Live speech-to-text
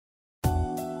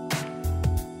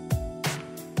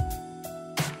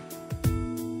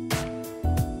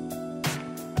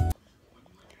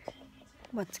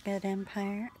What's good,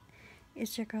 Empire?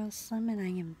 It's your girl Slim, and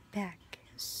I am back.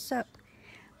 So,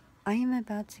 I am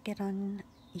about to get on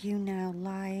You Now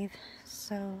Live,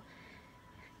 so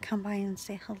come by and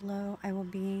say hello. I will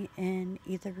be in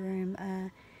either room,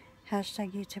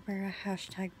 hashtag YouTuber,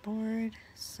 hashtag board,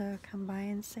 so come by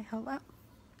and say hello.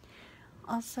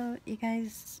 Also, you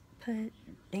guys put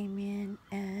Damien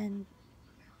and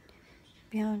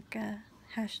Bianca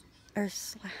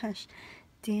slash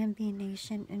D&B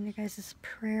Nation in your guys'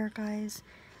 prayer, guys.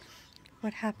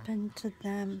 What happened to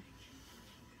them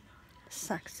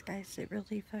sucks, guys. It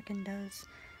really fucking does.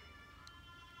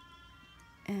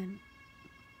 And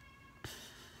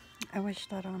I wish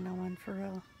that on no one, for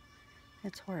real.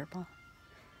 It's horrible.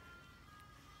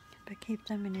 But keep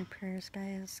them in your prayers,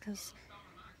 guys, because,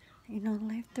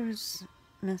 life throws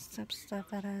messed up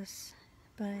stuff at us,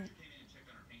 but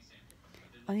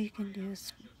all you can do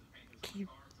is keep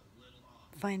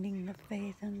finding the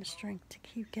faith and the strength to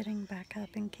keep getting back up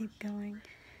and keep going.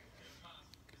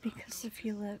 Because if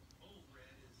you let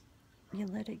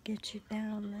it get you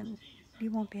down, then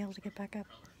you won't be able to get back up.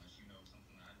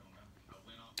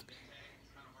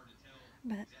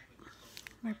 But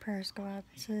my prayers go out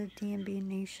to D&B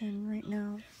Nation right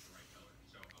now.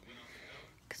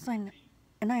 Because I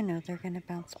know they're going to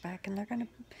bounce back and they're going to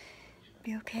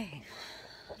be okay.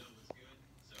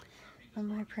 And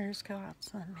my prayers go out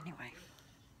to them anyway.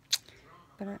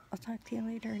 But I'll talk to you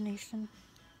later, Nation.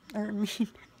 Or, I mean,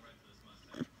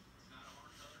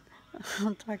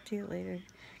 I'll talk to you later,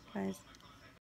 guys.